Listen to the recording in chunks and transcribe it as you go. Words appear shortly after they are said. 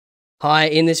Hi,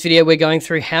 in this video we're going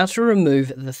through how to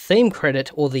remove the theme credit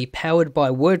or the Powered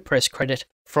by WordPress credit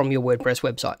from your WordPress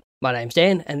website. My name's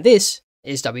Dan and this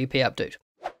is WP Update.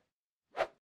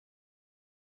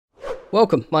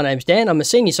 Welcome, my name's Dan. I'm a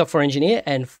senior software engineer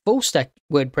and full stack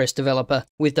WordPress developer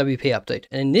with WP Update.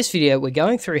 And in this video we're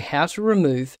going through how to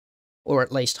remove or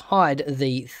at least hide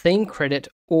the theme credit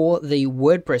or the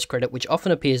WordPress credit, which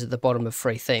often appears at the bottom of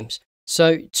free themes.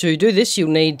 So to do this, you'll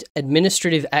need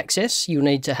administrative access. You'll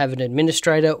need to have an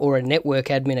administrator or a network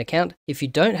admin account. If you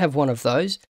don't have one of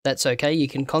those, that's okay. You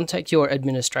can contact your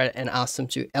administrator and ask them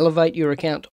to elevate your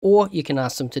account, or you can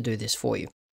ask them to do this for you.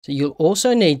 So you'll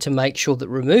also need to make sure that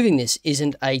removing this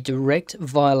isn't a direct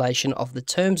violation of the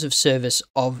terms of service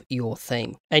of your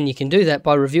theme. And you can do that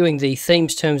by reviewing the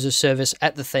theme's terms of service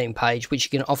at the theme page, which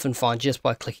you can often find just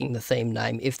by clicking the theme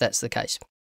name if that's the case.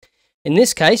 In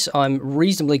this case, I'm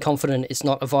reasonably confident it's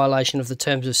not a violation of the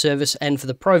terms of service, and for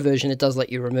the pro version, it does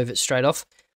let you remove it straight off.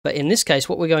 But in this case,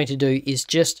 what we're going to do is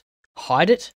just hide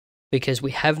it because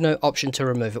we have no option to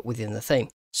remove it within the theme.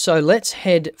 So let's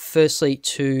head firstly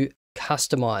to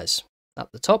Customize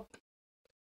up the top.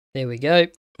 There we go.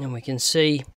 And we can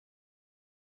see,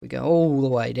 we go all the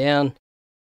way down,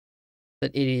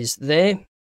 that it is there.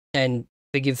 And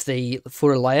forgive the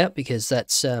footer layout because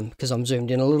that's because I'm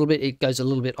zoomed in a little bit. It goes a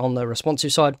little bit on the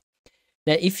responsive side.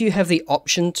 Now, if you have the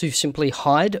option to simply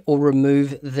hide or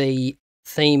remove the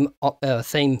theme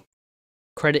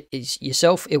credit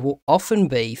yourself, it will often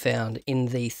be found in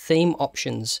the theme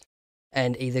options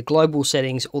and either global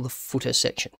settings or the footer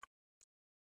section.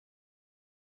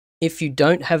 If you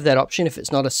don't have that option, if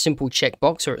it's not a simple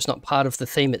checkbox or it's not part of the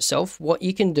theme itself, what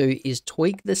you can do is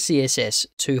tweak the CSS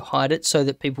to hide it so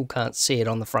that people can't see it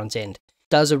on the front end.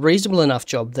 It does a reasonable enough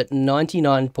job that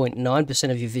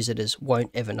 99.9% of your visitors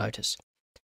won't ever notice.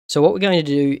 So what we're going to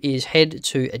do is head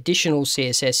to additional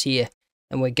CSS here,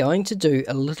 and we're going to do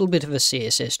a little bit of a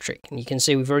CSS trick. And you can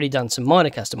see we've already done some minor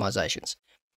customizations.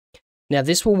 Now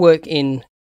this will work in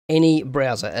any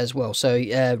browser as well. So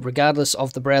regardless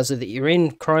of the browser that you're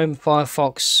in, Chrome,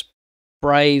 Firefox,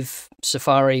 Brave,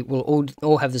 Safari will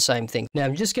all have the same thing. Now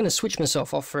I'm just going to switch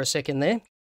myself off for a second there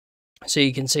so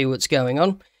you can see what's going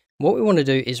on. What we want to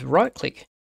do is right click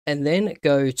and then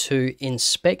go to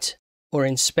inspect or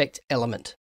inspect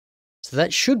element. So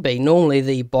that should be normally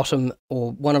the bottom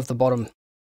or one of the bottom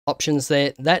options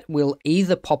there. That will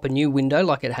either pop a new window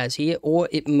like it has here, or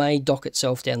it may dock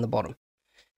itself down the bottom.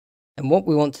 And what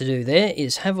we want to do there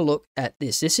is have a look at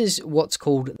this. This is what's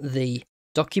called the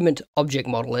document object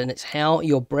model, and it's how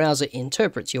your browser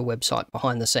interprets your website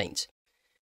behind the scenes.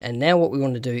 And now what we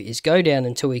want to do is go down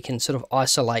until we can sort of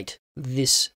isolate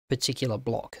this particular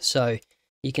block. So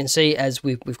you can see as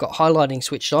we've got highlighting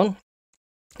switched on,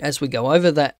 as we go over,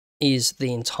 that is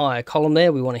the entire column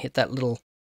there. We want to hit that little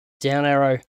down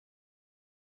arrow,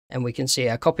 and we can see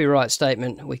our copyright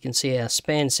statement, we can see our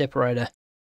span separator,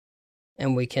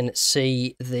 and we can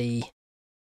see the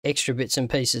extra bits and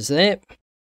pieces there.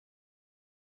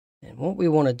 And what we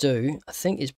want to do, I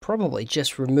think, is probably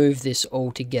just remove this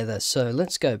all together. So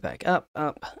let's go back up,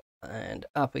 up, and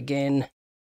up again.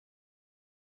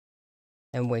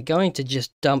 And we're going to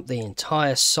just dump the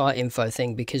entire site info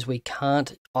thing because we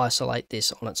can't isolate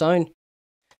this on its own.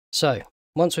 So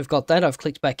once we've got that, I've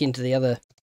clicked back into the other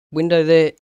window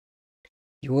there.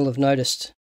 You will have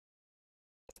noticed,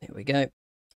 there we go,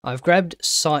 I've grabbed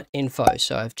site info,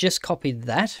 so I've just copied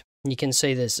that. You can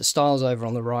see there's the styles over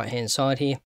on the right hand side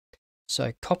here.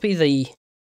 So copy the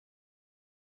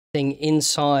thing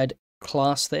inside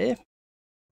class there.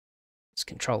 It's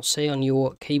Control C on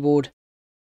your keyboard.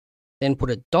 Then put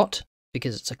a dot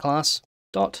because it's a class.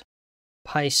 Dot,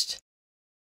 paste.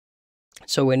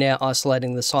 So we're now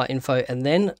isolating the site info and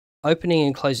then opening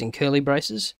and closing curly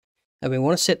braces. And we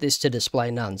want to set this to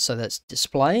display none. So that's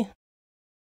display.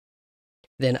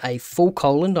 Then a full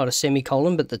colon, not a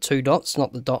semicolon, but the two dots,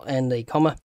 not the dot and the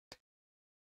comma.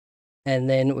 And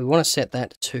then we want to set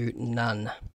that to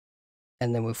none.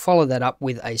 And then we'll follow that up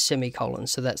with a semicolon.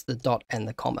 So that's the dot and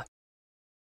the comma.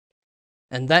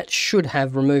 And that should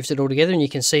have removed it altogether. And you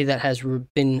can see that has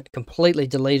been completely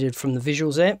deleted from the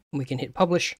visuals there. We can hit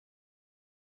publish,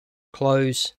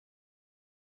 close,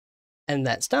 and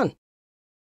that's done.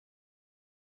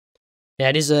 Now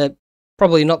it is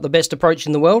probably not the best approach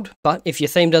in the world, but if your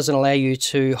theme doesn't allow you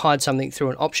to hide something through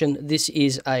an option, this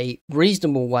is a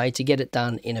reasonable way to get it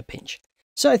done in a pinch.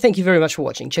 So thank you very much for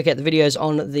watching. Check out the videos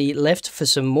on the left for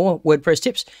some more WordPress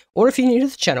tips, or if you're new to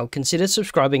the channel, consider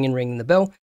subscribing and ringing the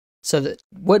bell so that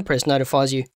WordPress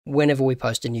notifies you whenever we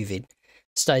post a new vid.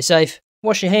 Stay safe,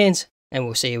 wash your hands, and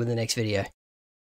we'll see you in the next video.